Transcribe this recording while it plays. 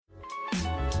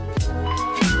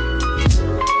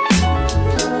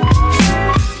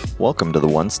Welcome to the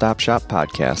One Stop Shop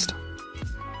podcast.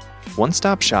 One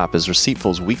Stop Shop is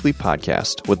Receiptful's weekly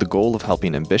podcast with the goal of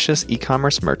helping ambitious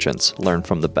e-commerce merchants learn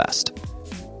from the best.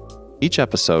 Each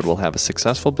episode will have a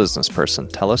successful business person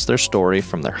tell us their story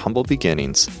from their humble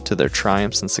beginnings to their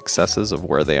triumphs and successes of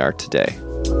where they are today.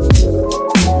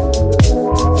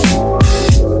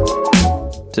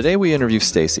 Today we interview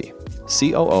Stacy,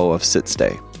 COO of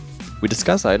SitStay. We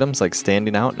discuss items like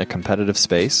standing out in a competitive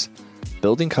space,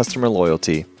 building customer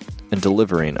loyalty, and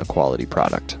delivering a quality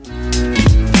product.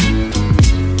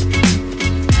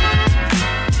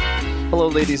 Hello,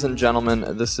 ladies and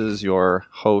gentlemen. This is your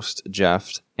host,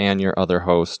 Jeff, and your other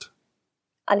host,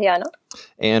 Aliana.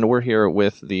 And we're here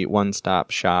with the One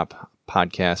Stop Shop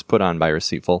podcast put on by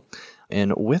Receiptful.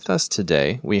 And with us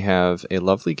today, we have a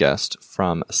lovely guest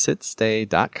from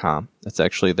SitStay.com. It's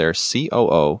actually their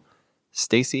COO,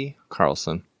 Stacy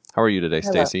Carlson. How are you today,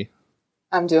 Stacy?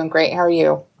 I'm doing great. How are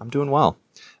you? I'm doing well.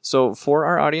 So for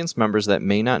our audience members that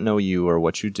may not know you or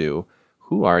what you do,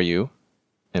 who are you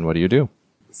and what do you do?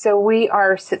 So we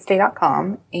are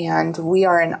SitStay.com, and we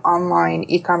are an online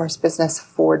e-commerce business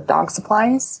for dog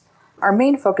supplies. Our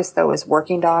main focus, though, is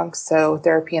working dogs, so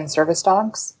therapy and service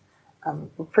dogs.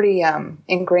 We're pretty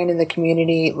ingrained in the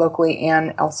community locally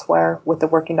and elsewhere with the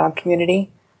working dog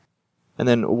community. And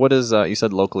then what is, you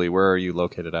said locally, where are you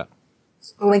located at?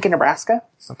 Lincoln, Nebraska.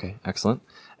 Okay, excellent.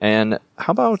 And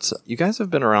how about, you guys have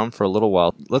been around for a little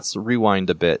while. Let's rewind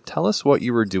a bit. Tell us what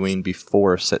you were doing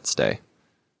before SitStay.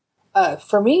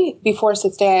 For me, before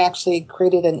SitStay, I actually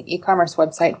created an e-commerce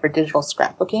website for digital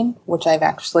scrapbooking, which I've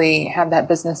actually had that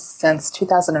business since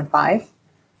 2005.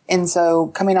 And so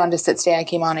coming on to SitStay, I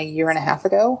came on a year and a half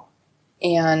ago,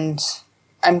 and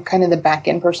I'm kind of the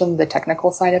back-end person, the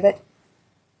technical side of it.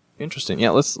 Interesting. Yeah,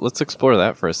 let's explore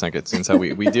that for a second, since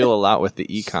we deal a lot with the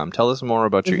e-com. Tell us more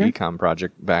about your e-com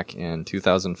project back in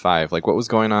 2005. Like, what was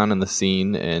going on in the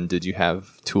scene, and did you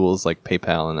have tools like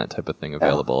PayPal and that type of thing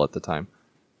available at the time?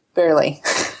 Barely.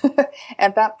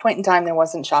 At that point in time, there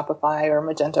wasn't Shopify or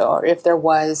Magento, or if there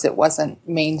was, it wasn't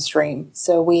mainstream.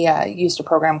 So we used a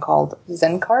program called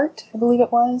ZenCart, I believe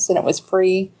it was, and it was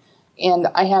free. And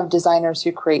I have designers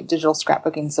who create digital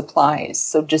scrapbooking supplies,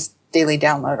 so just daily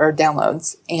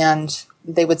downloads, and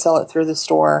they would sell it through the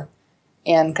store,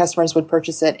 and customers would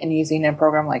purchase it, and using a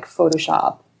program like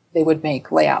Photoshop, they would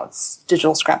make layouts,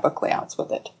 digital scrapbook layouts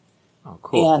with it. Oh,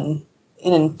 cool. And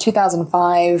in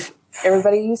 2005,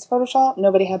 everybody used Photoshop.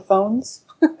 Nobody had phones.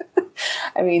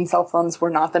 I mean, cell phones were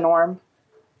not the norm,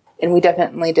 and we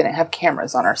definitely didn't have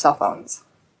cameras on our cell phones.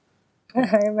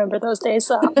 I remember those days.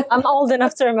 So I'm old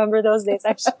enough to remember those days,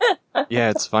 actually. Yeah,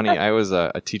 it's funny. I was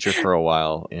a teacher for a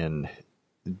while, and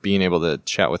being able to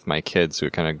chat with my kids who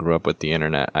kind of grew up with the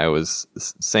internet, I was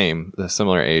a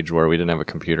similar age where we didn't have a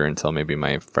computer until maybe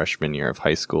my freshman year of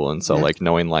high school. And so like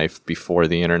knowing life before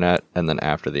the internet and then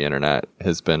after the internet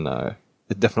has been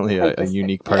definitely a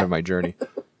unique part of my journey.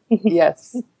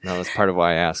 Yes. No, that's part of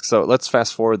why I ask. So let's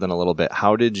fast forward then a little bit.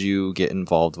 How did you get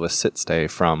involved with SitStay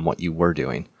from what you were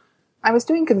doing? I was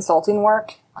doing consulting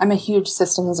work. I'm a huge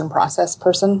systems and process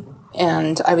person,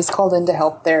 and I was called in to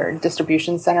help their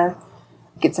distribution center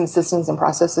get some systems and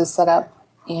processes set up,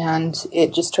 and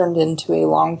it just turned into a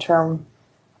long-term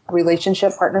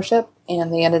relationship partnership,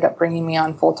 and they ended up bringing me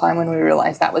on full-time when we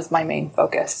realized that was my main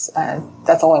focus.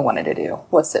 That's all I wanted to do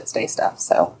was SitStay stuff.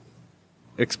 So,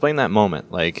 explain that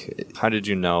moment. Like, how did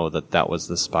you know that was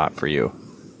the spot for you?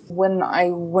 When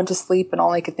I went to sleep and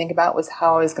all I could think about was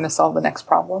how I was going to solve the next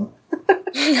problem.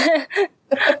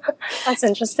 That's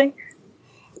interesting.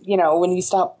 You know, when you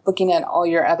stop looking at all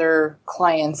your other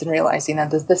clients and realizing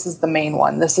that this is the main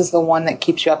one, this is the one that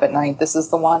keeps you up at night, this is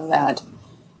the one that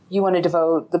you want to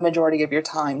devote the majority of your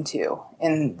time to.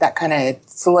 And that kind of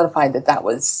solidified that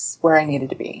was where I needed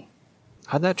to be.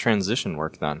 How'd that transition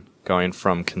work then? Going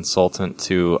from consultant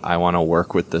to I want to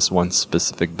work with this one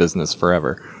specific business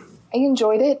forever. I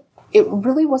enjoyed it. It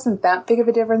really wasn't that big of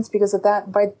a difference because of that.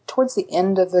 Towards the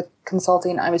end of the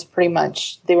consulting, I was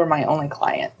they were my only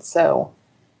client. So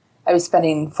I was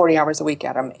spending 40 hours a week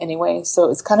at them anyway. So it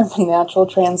was kind of a natural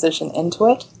transition into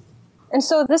it. And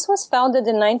so this was founded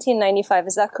in 1995.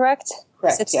 Is that correct?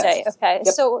 Correct. SitStay. Yes. Okay.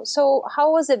 Yep. So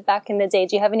how was it back in the day?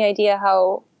 Do you have any idea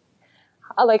how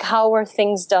were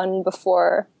things done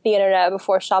before the internet,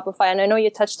 before Shopify? And I know you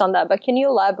touched on that, but can you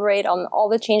elaborate on all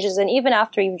the changes? And even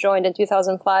after you've joined in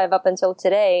 2005 up until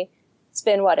today, it's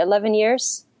been 11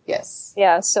 years? Yes.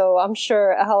 Yeah. So I'm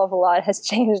sure a hell of a lot has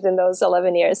changed in those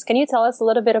 11 years. Can you tell us a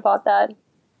little bit about that?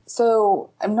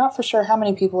 So I'm not for sure how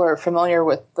many people are familiar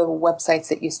with the websites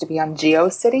that used to be on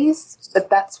GeoCities, but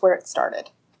that's where it started,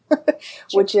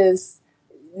 which is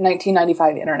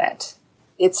 1995 internet.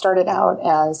 It started out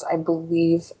as, I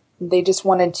believe, they just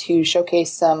wanted to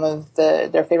showcase some of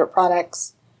their favorite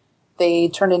products. They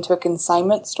turned into a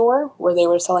consignment store where they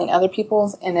were selling other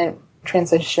people's, and it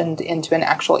transitioned into an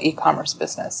actual e-commerce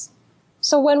business.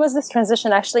 So when was this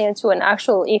transition actually into an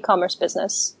actual e-commerce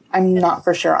business? I'm not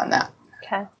for sure on that.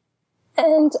 Okay.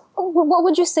 And what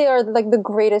would you say are like the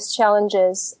greatest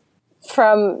challenges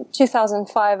from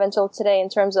 2005 until today in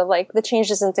terms of like the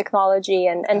changes in technology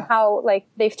and how like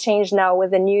they've changed now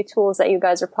with the new tools that you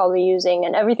guys are probably using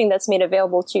and everything that's made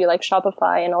available to you, like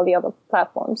Shopify and all the other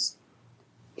platforms?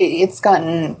 It's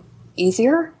gotten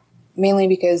easier, mainly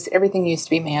because everything used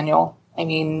to be manual. I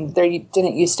mean, there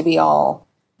didn't used to be all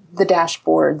the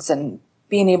dashboards and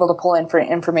being able to pull in for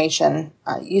information.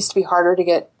 It used to be harder to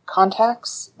get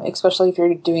contacts, especially if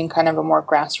you're doing kind of a more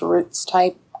grassroots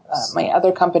type. My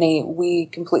other company, we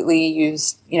completely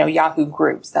used, Yahoo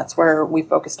groups. That's where we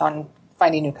focused on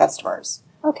finding new customers.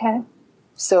 Okay.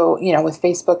 So, with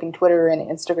Facebook and Twitter and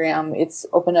Instagram, it's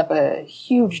opened up a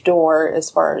huge door as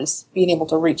far as being able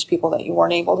to reach people that you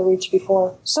weren't able to reach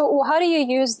before. So how do you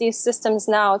use these systems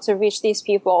now to reach these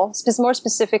people? More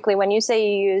specifically, when you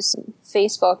say you use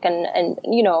Facebook and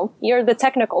you're the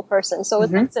technical person. So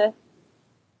it's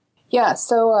Yeah,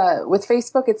 so with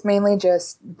Facebook, it's mainly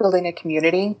just building a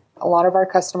community. A lot of our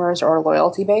customers are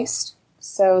loyalty-based,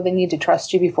 so they need to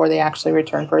trust you before they actually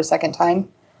return for a second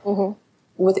time. Mm-hmm.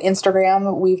 With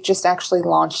Instagram, we've just actually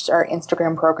launched our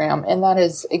Instagram program, and that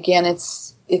is, again,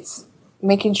 it's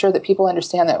making sure that people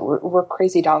understand that we're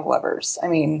crazy dog lovers. I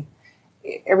mean,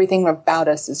 everything about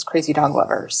us is crazy dog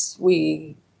lovers.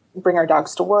 We bring our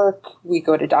dogs to work, we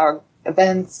go to dog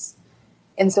events,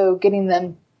 and so getting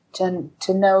them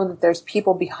to know that there's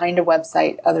people behind a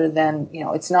website other than,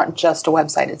 it's not just a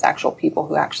website, it's actual people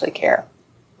who actually care.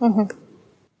 Mm-hmm.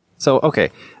 So,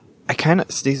 okay.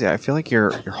 Stacey, I feel like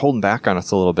you're holding back on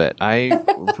us a little bit. I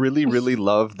really, really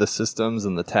love the systems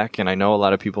and the tech, and I know a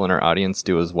lot of people in our audience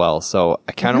do as well. So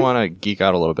I kind of want to geek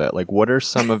out a little bit. Like, what are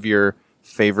some of your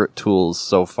favorite tools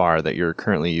so far that you're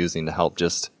currently using to help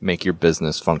just make your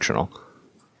business functional?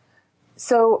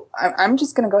 So I'm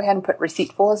just going to go ahead and put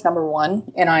Receiptful as number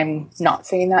one, and I'm not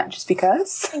saying that just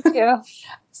because. Thank you.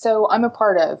 So I'm a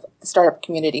part of the startup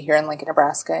community here in Lincoln,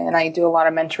 Nebraska, and I do a lot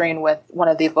of mentoring with one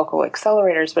of the local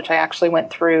accelerators, which I actually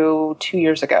went through 2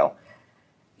 years ago.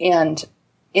 And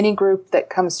any group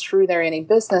that comes through there, any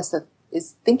business that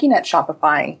is thinking at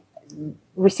Shopify,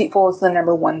 Receiptful is the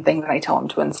number one thing that I tell them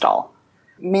to install,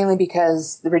 mainly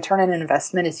because the return on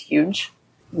investment is huge.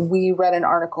 We read an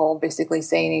article basically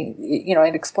saying,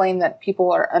 it explained that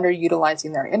people are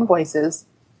underutilizing their invoices.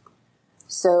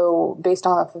 So based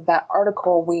off of that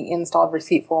article, we installed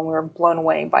Receiptful and we were blown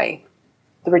away by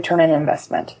the return on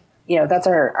investment. That's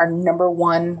our number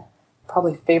one,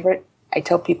 probably favorite. I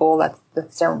tell people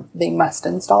they must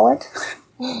install it.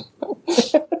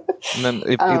 And then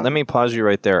let me pause you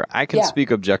right there. I can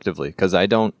speak objectively because I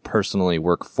don't personally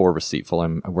work for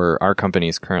Receiptful. Our company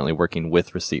is currently working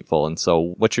with Receiptful. And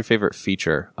so what's your favorite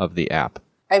feature of the app?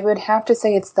 I would have to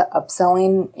say it's the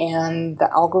upselling and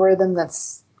the algorithm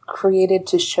that's created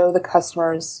to show the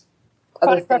customers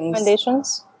other things.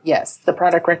 Recommendations? Yes, the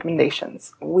product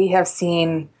recommendations. We have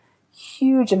seen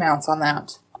huge amounts on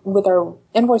that. With our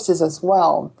invoices as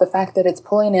well, the fact that it's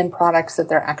pulling in products that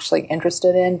they're actually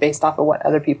interested in based off of what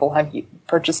other people have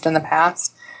purchased in the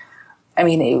past. I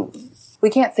mean, we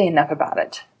can't say enough about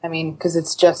it. I mean, because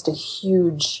it's just a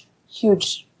huge,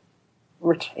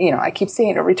 I keep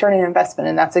saying a return on investment,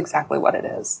 and that's exactly what it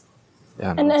is.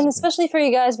 Yeah, and especially for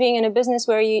you guys being in a business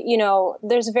where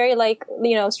there's a very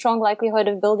strong likelihood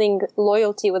of building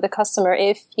loyalty with the customer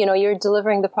if you're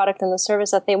delivering the product and the service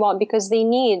that they want, because they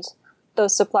need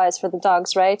those supplies for the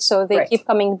dogs, right? So they keep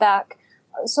coming back.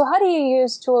 So how do you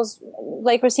use tools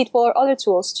like Receiptful or other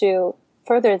tools to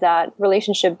further that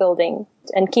relationship building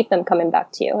and keep them coming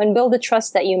back to you and build the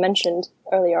trust that you mentioned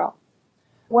earlier on?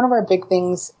 One of our big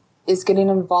things is getting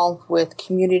involved with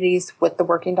communities with the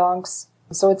working dogs.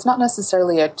 So it's not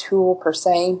necessarily a tool per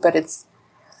se, but it's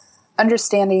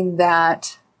understanding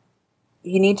that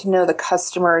you need to know the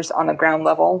customers on the ground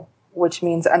level, which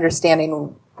means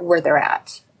understanding where they're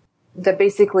at. That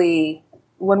basically,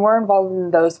 when we're involved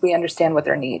in those, we understand what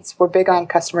their needs. We're big on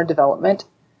customer development,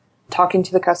 talking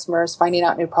to the customers, finding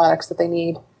out new products that they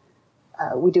need.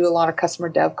 We do a lot of customer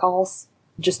dev calls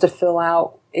just to fill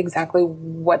out exactly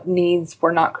what needs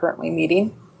we're not currently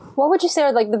meeting. What would you say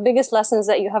are the biggest lessons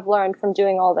that you have learned from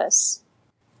doing all this?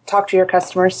 Talk to your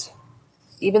customers.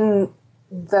 Even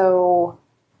though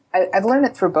I've learned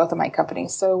it through both of my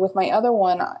companies. So with my other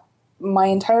one, my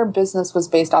entire business was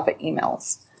based off of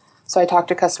emails. So I talked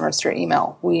to customers through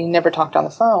email. We never talked on the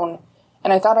phone.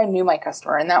 And I thought I knew my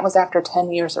customer, and that was after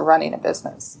 10 years of running a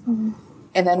business. Mm-hmm.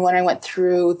 And then when I went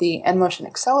through the N-Motion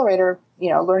Accelerator,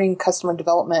 learning customer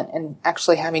development and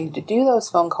actually having to do those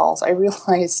phone calls, I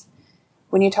realized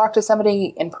when you talk to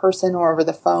somebody in person or over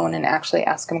the phone and actually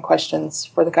ask them questions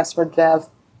for the customer dev,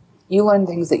 you learn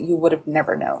things that you would have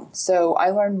never known. So I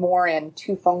learned more in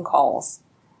 2 phone calls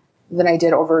than I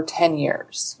did over 10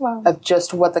 years of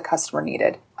just what the customer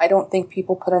needed. I don't think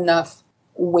people put enough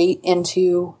weight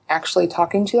into actually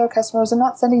talking to their customers and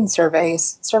not sending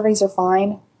surveys. Surveys are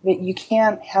fine, but you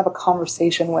can't have a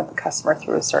conversation with the customer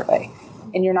through a survey.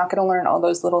 And you're not going to learn all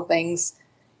those little things,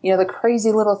 the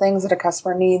crazy little things that a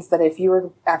customer needs that if you were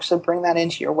to actually bring that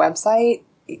into your website,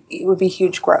 it would be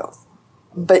huge growth.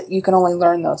 But you can only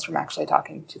learn those from actually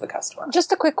talking to the customer.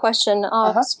 Just a quick question.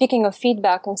 Speaking of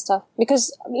feedback and stuff,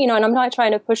 because, and I'm not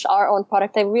trying to push our own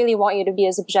product. I really want you to be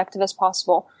as objective as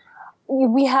possible.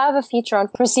 We have a feature on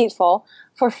Receiptful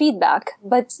for feedback,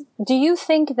 but do you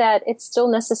think that it's still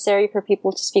necessary for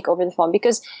people to speak over the phone?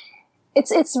 Because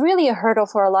it's really a hurdle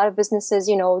for a lot of businesses,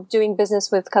 doing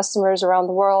business with customers around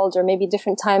the world or maybe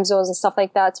different time zones and stuff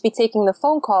like that, to be taking the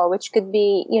phone call, which could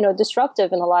be,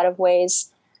 disruptive in a lot of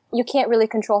ways. You can't really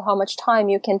control how much time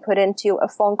you can put into a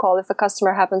phone call. If a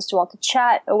customer happens to want to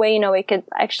chat away, it could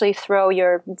actually throw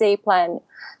your day plan.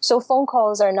 So phone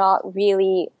calls are not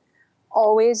really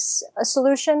always a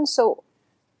solution. So,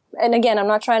 and again, I'm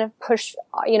not trying to push,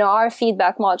 our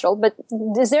feedback module, but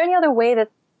is there any other way that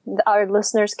our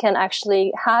listeners can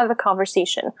actually have a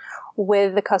conversation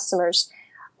with the customers?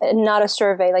 Not a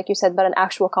survey, like you said, but an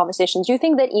actual conversation. Do you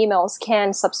think that emails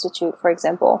can substitute, for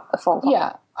example, a phone call?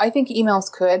 Yeah, I think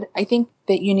emails could. I think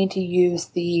that you need to use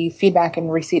the feedback in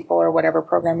Receiptful or whatever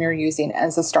program you're using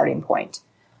as a starting point.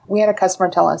 We had a customer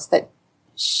tell us that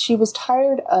she was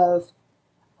tired of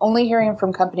only hearing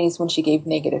from companies when she gave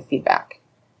negative feedback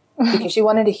because she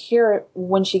wanted to hear it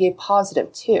when she gave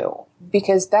positive too,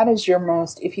 because that is your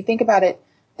most, if you think about it,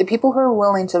 the people who are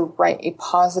willing to write a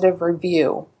positive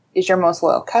review is your most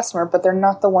loyal customer, but they're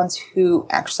not the ones who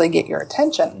actually get your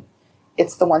attention.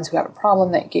 It's the ones who have a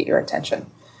problem that get your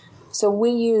attention. So we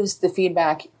use the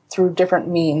feedback through different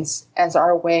means as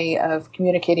our way of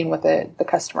communicating with the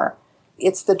customer.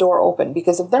 It's the door open,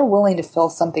 because if they're willing to fill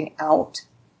something out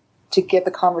to get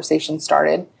the conversation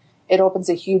started, it opens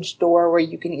a huge door where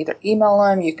you can either email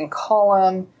them, you can call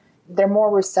them. They're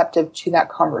more receptive to that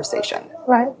conversation.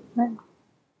 Right.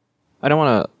 I don't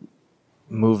want to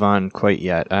move on quite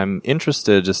yet. I'm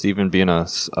interested, just even being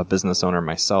a business owner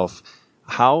myself,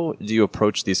 how do you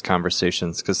approach these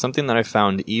conversations? Because something that I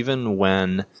found, even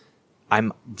when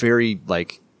I'm very,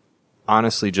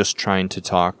 honestly just trying to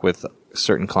talk with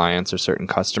certain clients or certain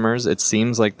customers, it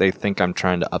seems like they think I'm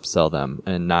trying to upsell them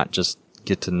and not just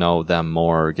get to know them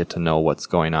more, or get to know what's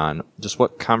going on. Just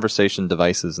what conversation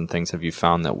devices and things have you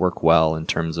found that work well in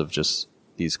terms of just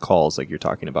these calls like you're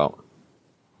talking about?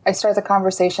 I start the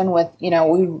conversation with, we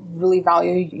really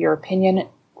value your opinion.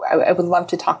 I would love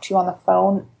to talk to you on the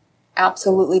phone.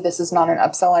 Absolutely, this is not an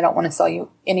upsell. I don't want to sell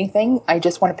you anything. I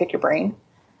just want to pick your brain.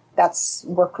 That's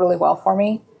worked really well for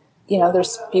me.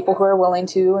 There's people who are willing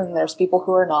to, and there's people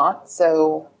who are not.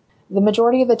 So the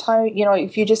majority of the time,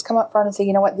 if you just come up front and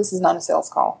say, this is not a sales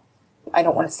call. I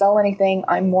don't want to sell anything.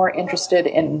 I'm more interested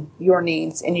in your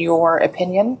needs, in your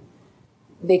opinion.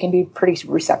 They can be pretty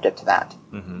receptive to that.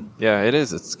 Mm-hmm. Yeah, it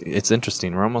is. It's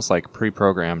interesting. We're almost like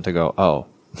pre-programmed to go, oh,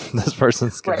 this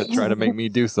person's going to try to make me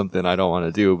do something I don't want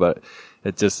to do, but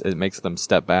it makes them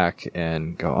step back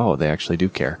and go, oh, they actually do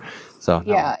care. So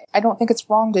yeah, I don't think it's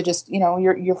wrong to just,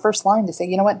 your first line to say,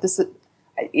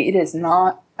 it is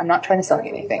not, I'm not trying to sell you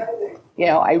anything.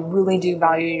 I really do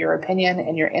value your opinion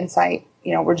and your insight.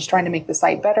 We're just trying to make the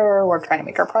site better. We're trying to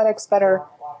make our products better.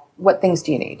 What things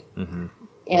do you need? Mm-hmm.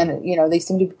 And, they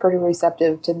seem to be pretty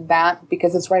receptive to that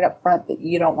because it's right up front that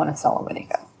you don't want to sell them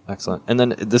anything. Excellent. And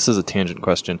then this is a tangent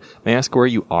question. May I ask where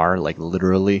you are,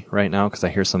 literally right now? Because I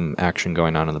hear some action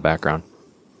going on in the background.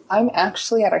 I'm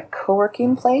actually at a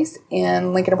co-working place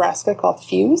in Lincoln, Nebraska called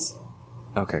Fuse.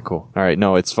 Okay, cool. All right.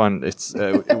 No, it's fun. It's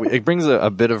it brings a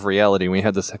bit of reality. We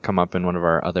had this come up in one of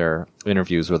our other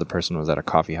interviews where the person was at a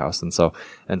coffee house. And so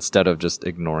instead of just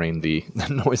ignoring the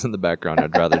noise in the background,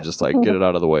 I'd rather just get it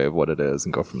out of the way of what it is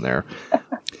and go from there.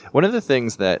 One of the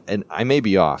things that, and I may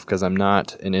be off because I'm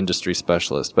not an industry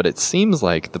specialist, but it seems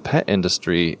like the pet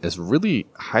industry is really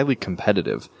highly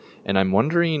competitive. And I'm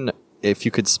wondering if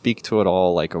you could speak to it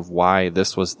all, of why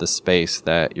this was the space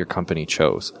that your company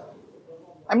chose.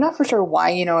 I'm not for sure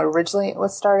why, originally it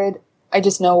was started. I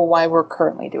just know why we're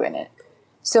currently doing it.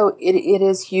 So it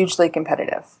is hugely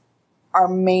competitive. Our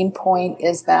main point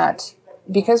is that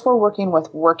because we're working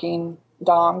with working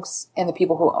dogs and the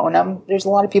people who own them, there's a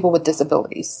lot of people with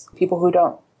disabilities, people who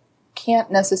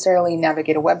can't necessarily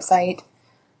navigate a website,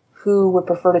 who would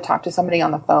prefer to talk to somebody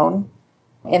on the phone.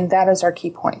 And that is our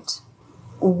key point.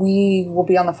 We will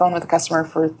be on the phone with a customer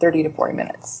for 30 to 40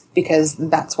 minutes because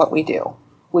that's what we do.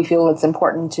 We feel it's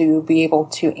important to be able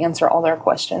to answer all their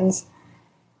questions.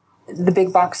 The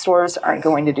big box stores aren't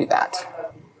going to do that.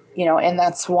 And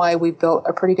that's why we built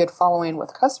a pretty good following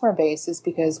with customer base, is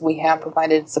because we have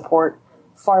provided support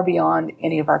far beyond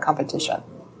any of our competition.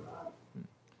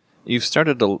 You've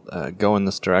started to go in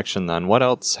this direction then. What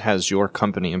else has your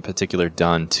company in particular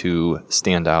done to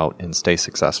stand out and stay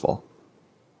successful?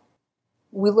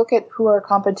 We look at who our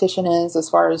competition is as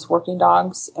far as working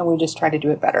dogs, and we just try to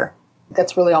do it better.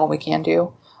 That's really all we can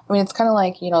do. I mean, it's kind of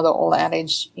like, the old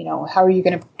adage, how are you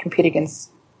going to compete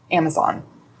against Amazon?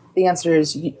 The answer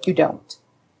is you don't.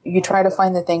 You try to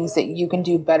find the things that you can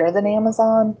do better than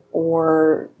Amazon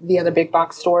or the other big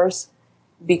box stores,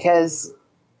 because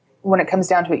when it comes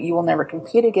down to it, you will never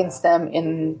compete against them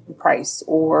in price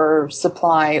or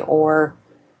supply or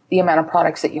the amount of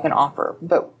products that you can offer.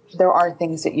 But there are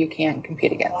things that you can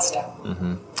compete against.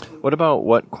 Mm-hmm. What about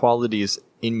what qualities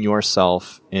in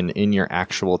yourself and in your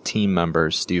actual team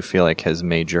members do you feel like has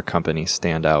made your company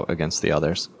stand out against the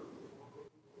others?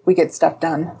 We get stuff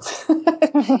done.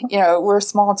 We're a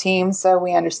small team, so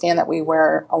we understand that we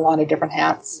wear a lot of different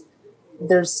hats.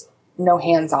 There's no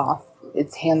hands off.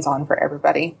 It's hands on for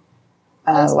everybody.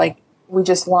 Like we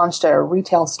just launched a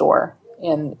retail store,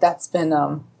 and that's been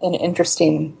an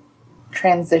interesting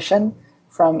transition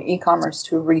from e-commerce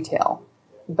to retail.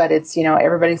 But it's,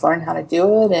 everybody's learned how to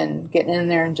do it and getting in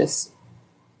there and just,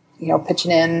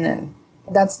 pitching in. And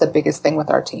that's the biggest thing with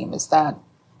our team, is that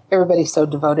everybody's so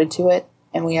devoted to it,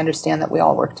 and we understand that we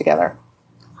all work together.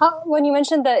 When you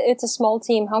mentioned that it's a small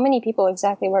team, how many people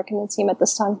exactly work in the team at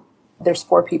this time? There's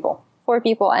 4 people. 4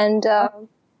 people. And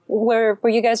were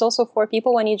you guys also 4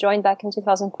 people when you joined back in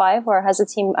 2005, or has the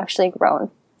team actually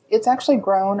grown? It's actually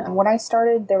grown. And when I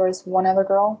started, there was 1 other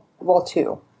girl. Well,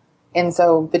 2. And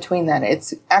so between that,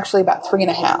 it's actually about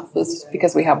 3.5, is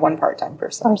because we have 1 part-time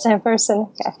person. Part-time person.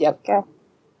 Okay. Yep. Okay.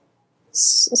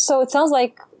 So it sounds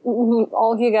like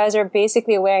all of you guys are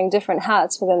basically wearing different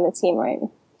hats within the team, right?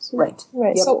 Right.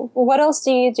 Right. Yep. So what else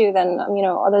do you do then,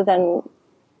 other than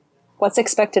what's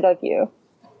expected of you?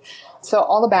 So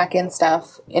all the back-end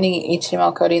stuff, any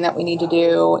HTML coding that we need to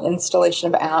do,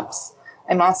 installation of apps.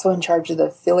 I'm also in charge of the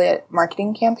affiliate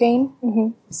marketing campaign. Mm-hmm.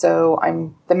 So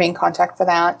I'm the main contact for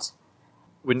that.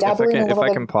 If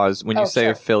I can pause, when you say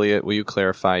sure. Affiliate, will you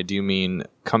clarify, do you mean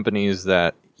companies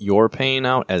that you're paying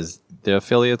out as the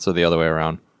affiliates or the other way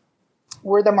around?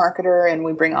 We're the marketer and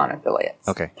we bring on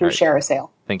affiliates through share a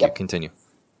sale. Thank you. Continue.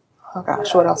 Oh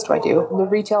gosh, what else do I do? The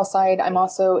retail side, I'm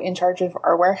also in charge of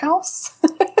our warehouse.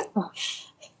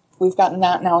 We've gotten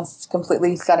that now. It's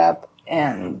completely set up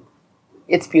and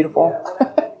it's beautiful.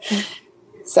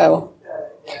 So.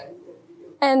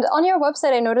 And on your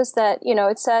website, I noticed that,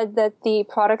 it said that the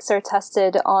products are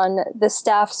tested on the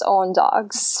staff's own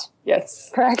dogs. Yes.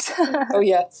 Correct? Oh,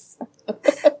 yes.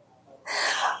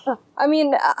 I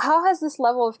mean, how has this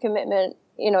level of commitment,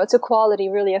 to quality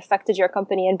really affected your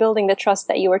company and building the trust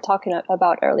that you were talking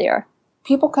about earlier?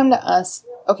 People come to us.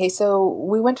 Okay, so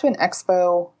we went to an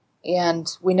expo and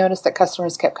we noticed that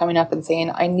customers kept coming up and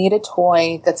saying, I need a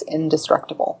toy that's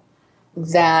indestructible,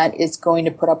 that is going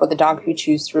to put up with the dog who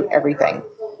chews through everything.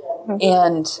 Mm-hmm.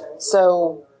 And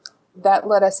so that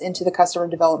led us into the customer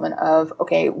development of,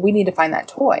 okay, we need to find that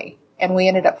toy. And we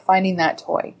ended up finding that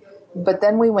toy. But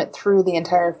then we went through the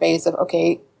entire phase of,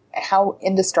 okay, how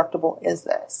indestructible is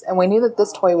this? And we knew that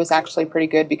this toy was actually pretty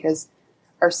good because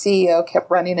our CEO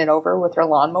kept running it over with her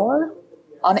lawnmower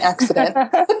on accident.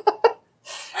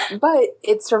 But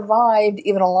it survived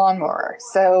even a lawnmower.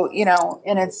 So,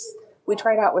 and we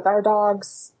tried out with our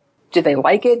dogs. Do they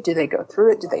like it? Do they go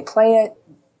through it? Do they play it?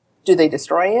 Do they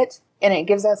destroy it? And it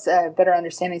gives us a better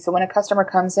understanding. So when a customer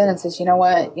comes in and says, you know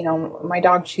what, my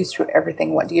dog chews through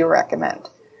everything. What do you recommend?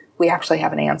 We actually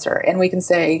have an answer. And we can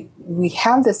say, we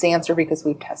have this answer because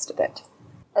we've tested it.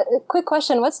 A quick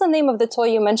question. What's the name of the toy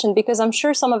you mentioned? Because I'm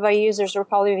sure some of our users will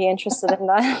probably be interested in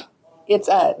that. It's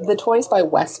the toys by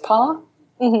Westpaw.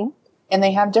 Mm-hmm. And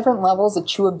they have different levels of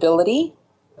chewability,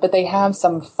 but they have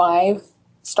some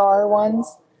 5-star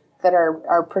ones that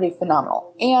are pretty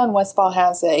phenomenal. And Westpaw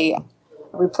has a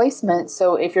replacement,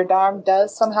 so if your dog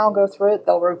does somehow go through it,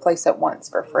 they'll replace it once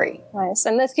for free. Nice.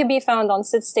 And this could be found on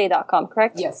SitStay.com,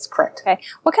 correct? Yes, correct. Okay.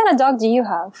 What kind of dog do you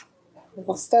have?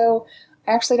 Well, so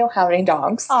I actually don't have any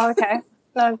dogs. Oh, okay.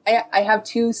 No. I have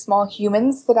 2 small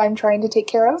humans that I'm trying to take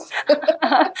care of.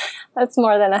 That's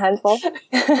more than a handful.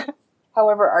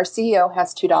 However, our CEO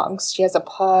has 2 dogs. She has a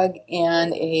pug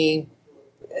and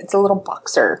it's a little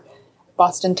boxer,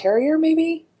 Boston Terrier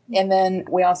maybe. And then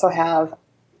we also have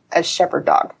a shepherd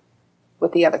dog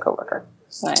with the other coworker.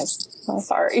 Nice. I'm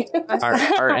sorry.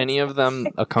 Are any of them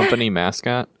a company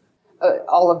mascot?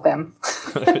 All of them.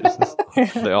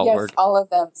 They all yes, work. all of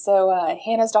them. So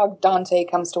Hannah's dog Dante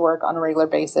comes to work on a regular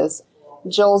basis.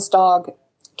 Jill's dog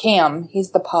Cam,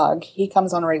 he's the pug. He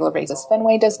comes on a regular basis.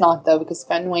 Fenway does not, though, because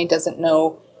Fenway doesn't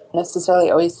know necessarily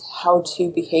always how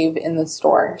to behave in the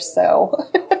store. So,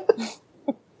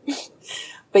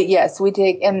 but yes, we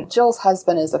take, and Jill's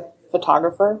husband is a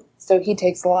photographer, so he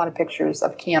takes a lot of pictures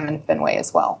of Cam and Fenway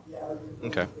as well.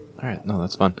 Okay. All right. No,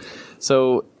 that's fun.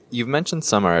 So you've mentioned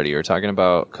some already. You're talking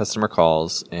about customer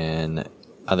calls and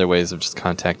other ways of just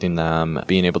contacting them,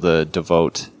 being able to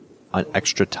devote an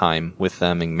extra time with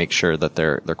them and make sure that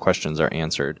their questions are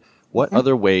answered. What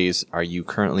other ways are you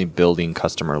currently building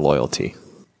customer loyalty?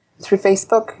 Through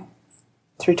Facebook,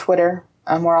 through Twitter.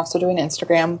 We're also doing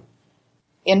Instagram.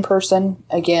 In person,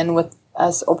 again, with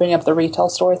us opening up the retail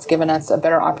store, it's given us a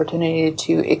better opportunity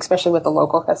to, especially with the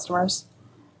local customers.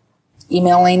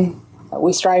 Emailing.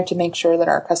 We strive to make sure that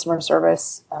our customer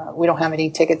service, we don't have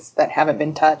any tickets that haven't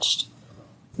been touched.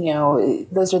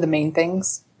 Those are the main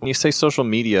things. When you say social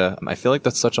media, I feel like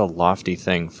that's such a lofty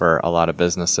thing for a lot of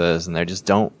businesses, and they just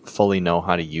don't fully know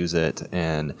how to use it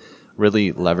and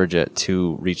really leverage it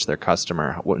to reach their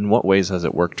customer. In what ways has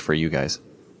it worked for you guys?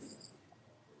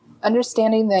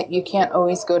 Understanding that you can't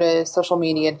always go to social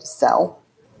media to sell.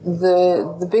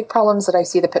 The big problems that I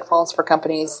see, the pitfalls for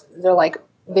companies,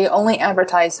 they only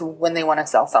advertise when they want to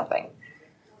sell something.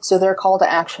 So their call to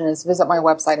action is visit my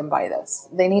website and buy this.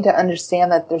 They need to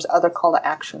understand that there's other call to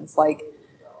actions, like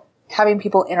having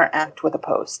people interact with a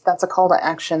post. That's a call to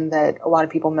action that a lot of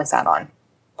people miss out on.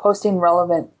 Posting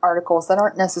relevant articles that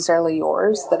aren't necessarily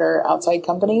yours, that are outside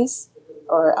companies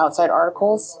or outside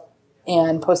articles,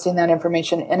 and posting that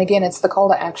information. And again, it's the call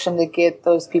to action to get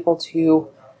those people to,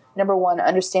 number one,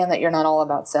 understand that you're not all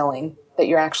about selling, that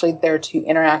you're actually there to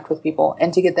interact with people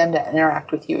and to get them to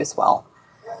interact with you as well.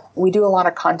 We do a lot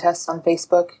of contests on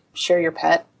Facebook. Share your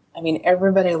pet. I mean,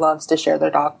 everybody loves to share their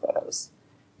dog photos.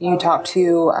 You talk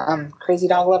to Crazy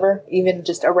Dog Lover, even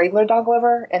just a regular dog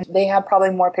lover, and they have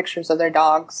probably more pictures of their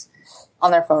dogs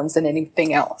on their phones than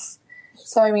anything else.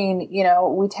 So, I mean,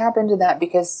 we tap into that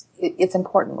because it's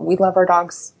important. We love our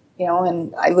dogs,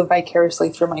 and I live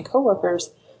vicariously through my coworkers,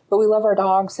 but we love our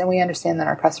dogs and we understand that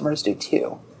our customers do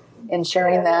too. And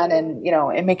sharing that and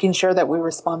making sure that we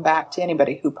respond back to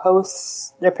anybody who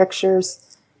posts their pictures.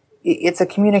 It's a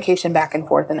communication back and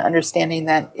forth and understanding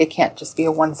that it can't just be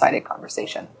a one-sided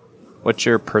conversation. What's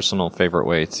your personal favorite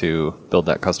way to build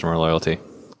that customer loyalty?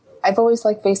 I've always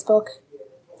liked Facebook,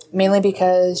 mainly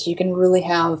because you can really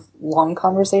have long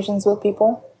conversations with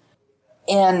people.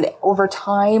 And over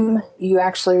time,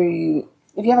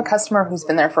 if you have a customer who's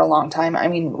been there for a long time, I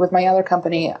mean, with my other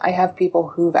company, I have people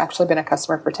who've actually been a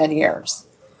customer for 10 years.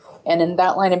 And in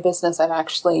that line of business, I've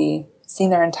actually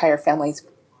seen their entire families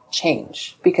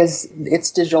change because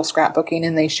it's digital scrapbooking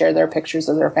and they share their pictures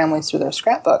of their families through their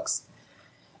scrapbooks.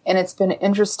 And it's been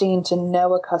interesting to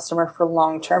know a customer for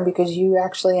long term because you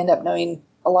actually end up knowing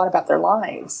a lot about their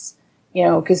lives,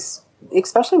 because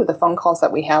especially with the phone calls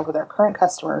that we have with our current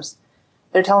customers,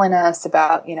 they're telling us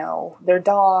about, their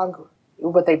dog,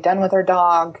 what they've done with their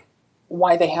dog,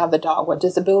 why they have the dog, what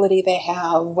disability they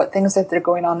have, what things that they're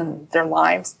going on in their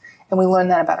lives. And we learn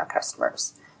that about our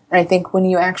customers. And I think when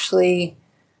you actually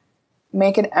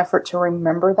make an effort to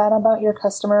remember that about your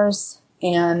customers,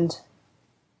 and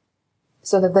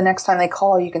so that the next time they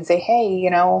call, you can say, hey,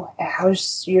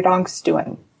 how's your dog's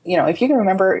doing? If you can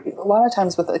remember, a lot of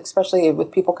times especially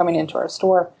with people coming into our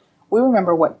store, we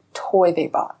remember what toy they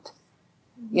bought,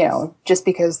 just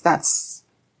because that's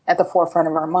at the forefront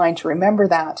of our mind to remember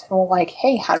that. And we're like,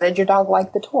 hey, how did your dog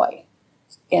like the toy?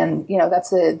 And,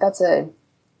 that's a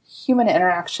human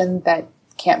interaction that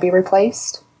can't be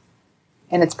replaced.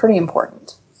 And it's pretty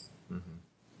important.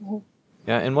 Mm-hmm.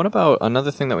 Yeah, and what about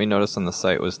another thing that we noticed on the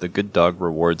site was the Good Dog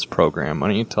Rewards program. Why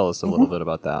don't you tell us a little bit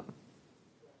about that?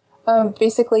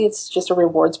 Basically, it's just a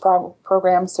rewards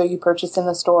program. So you purchase in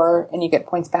the store and you get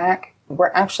points back.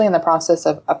 We're actually in the process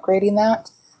of upgrading that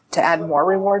to add more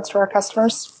rewards to our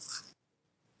customers.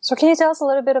 So can you tell us a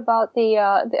little bit about the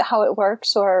how it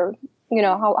works, or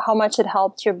how much it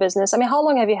helped your business? I mean, how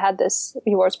long have you had this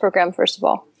rewards program, first of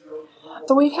all?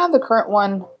 So we've had the current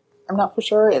one, I'm not for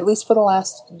sure, at least for the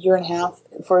last year and a half,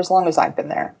 for as long as I've been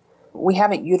there. We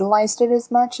haven't utilized it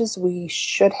as much as we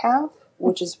should have,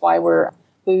 which is why we're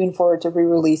moving forward to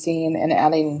re-releasing and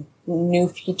adding new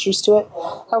features to it.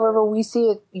 However, we see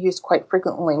it used quite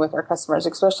frequently with our customers,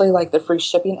 especially like the free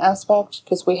shipping aspect,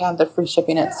 because we have the free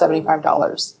shipping at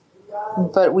 $75.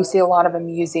 But we see a lot of them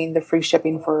using the free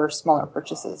shipping for smaller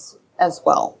purchases as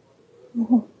well.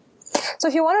 Mm-hmm. So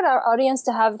if you wanted our audience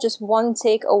to have just one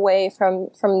takeaway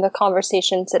from the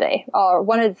conversation today, or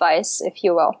one advice, if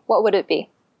you will, what would it be?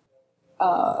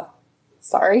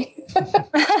 Sorry.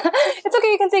 It's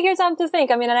okay. You can take your time to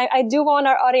think. I mean, and I do want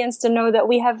our audience to know that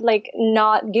we have like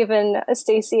not given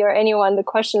Stacy or anyone the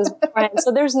questions beforehand.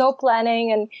 So there's no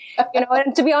planning. And,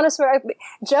 and to be honest,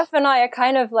 Jeff and I are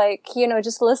kind of like,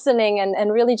 just listening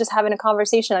and really just having a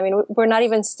conversation. I mean, we're not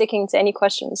even sticking to any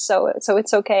questions. So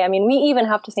it's okay. I mean, we even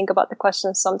have to think about the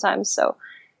questions sometimes. So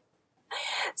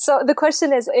the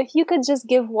question is, if you could just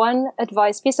give one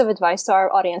piece of advice to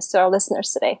our audience, to our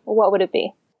listeners today, what would it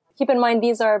be? Keep in mind,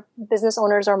 these are business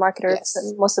owners or marketers.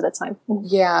 Yes. Most of the time.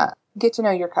 Yeah. Get to know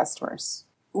your customers.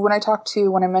 When I'm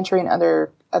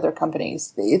mentoring other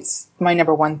companies, it's my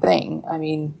number one thing. I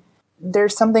mean,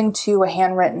 there's something to a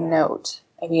handwritten note.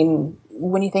 I mean,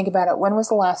 when you think about it, when was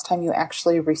the last time you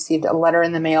actually received a letter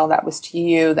in the mail that was to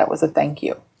you, that was a thank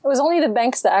you? It was only the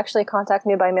banks that actually contact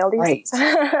me by mail these days.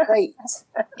 Right.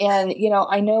 And,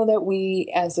 I know that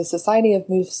we as a society have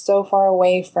moved so far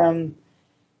away from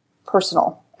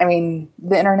personal. I mean,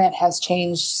 the internet has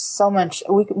changed so much.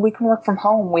 We can work from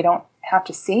home. We don't have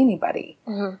to see anybody.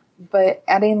 Mm-hmm. But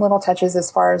adding little touches as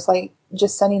far as like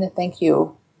just sending a thank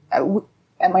you.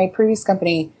 At my previous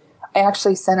company, I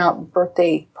actually sent out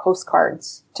birthday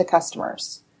postcards to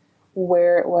customers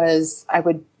where it was, I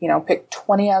would, pick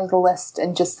 20 out of the list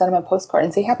and just send them a postcard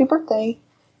and say, happy birthday.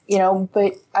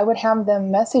 But I would have them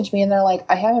message me and they're like,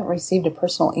 I haven't received a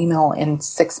personal email in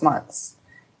 6 months.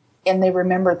 And they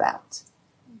remember that.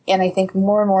 And I think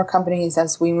more and more companies,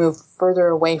 as we move further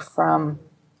away from,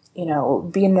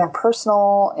 being more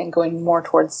personal and going more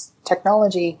towards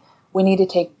technology, we need to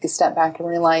take a step back and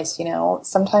realize,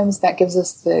 sometimes that gives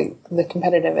us the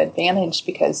competitive advantage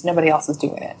because nobody else is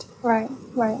doing it. Right.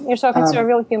 You're talking to a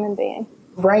real human being.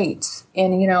 Right.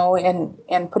 And,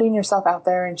 and putting yourself out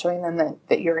there and showing them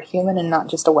that you're a human and not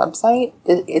just a website,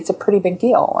 it's a pretty big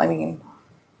deal. I mean,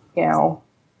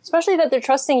 especially that they're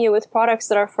trusting you with products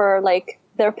that are for like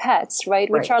their pets, right?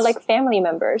 Which are like family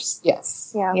members.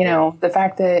 Yes. Yeah. The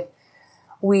fact that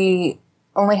we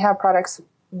only have products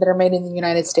that are made in the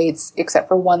United States, except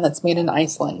for one that's made in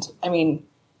Iceland. I mean,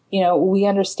 we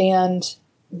understand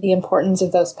the importance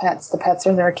of those pets. The pets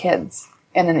are their kids.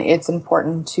 And then it's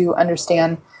important to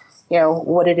understand,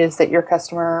 what it is that your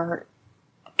customer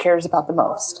cares about the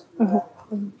most. Mm-hmm.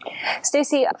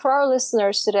 Stacy, for our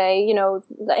listeners today,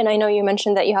 and I know you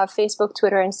mentioned that you have Facebook,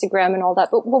 Twitter, Instagram, and all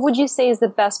that, but what would you say is the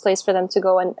best place for them to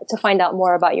go and to find out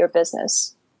more about your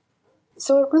business?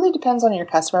 So it really depends on your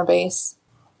customer base.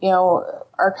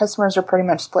 Our customers are pretty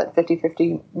much split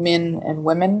 50-50 men and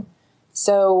women.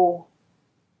 So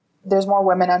there's more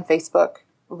women on Facebook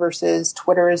versus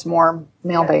Twitter is more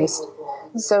male-based.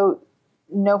 So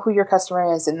know who your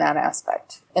customer is in that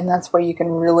aspect. And that's where you can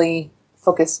really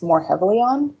focus more heavily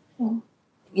on. Mm-hmm.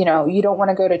 You don't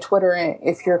want to go to Twitter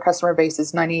if your customer base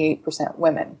is 98%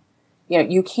 women.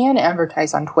 You can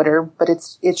advertise on Twitter, but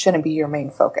it shouldn't be your main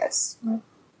focus. Mm-hmm.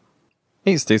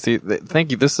 Hey, Stacy,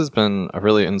 thank you. This has been a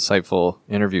really insightful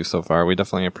interview so far. We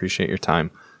definitely appreciate your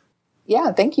time.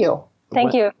 Yeah, thank you.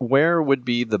 Thank you. Where would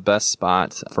be the best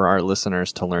spot for our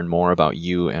listeners to learn more about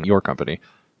you and your company?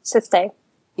 SitStay.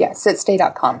 Yeah,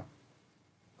 SitStay.com. All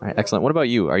right, excellent. What about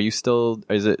you?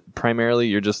 Is it primarily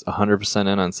you're just 100%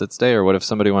 in on SitStay, or what if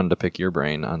somebody wanted to pick your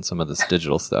brain on some of this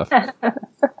digital stuff?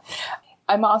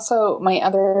 I'm also, my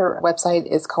other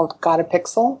website is called Got a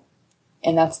Pixel,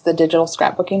 and that's the digital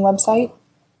scrapbooking website.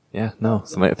 Yeah, no.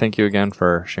 So thank you again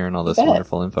for sharing all this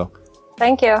wonderful info.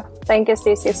 Thank you. Thank you,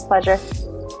 Stacey. It's a pleasure.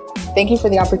 Thank you for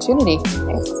the opportunity.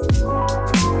 Thanks.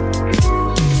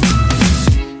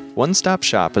 One Stop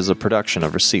Shop is a production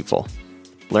of Receiptful.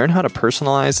 Learn how to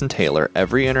personalize and tailor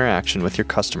every interaction with your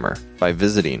customer by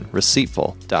visiting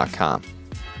Receiptful.com.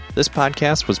 This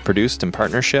podcast was produced in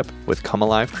partnership with Come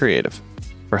Alive Creative.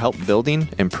 For help building,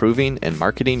 improving, and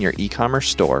marketing your e-commerce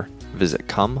store, visit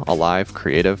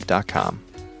ComeAliveCreative.com.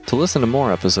 To listen to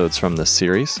more episodes from this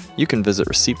series, you can visit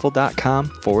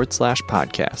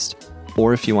Receiptful.com/podcast.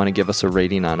 Or if you want to give us a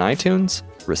rating on iTunes,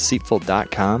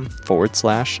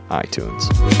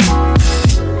 Receiptful.com/iTunes.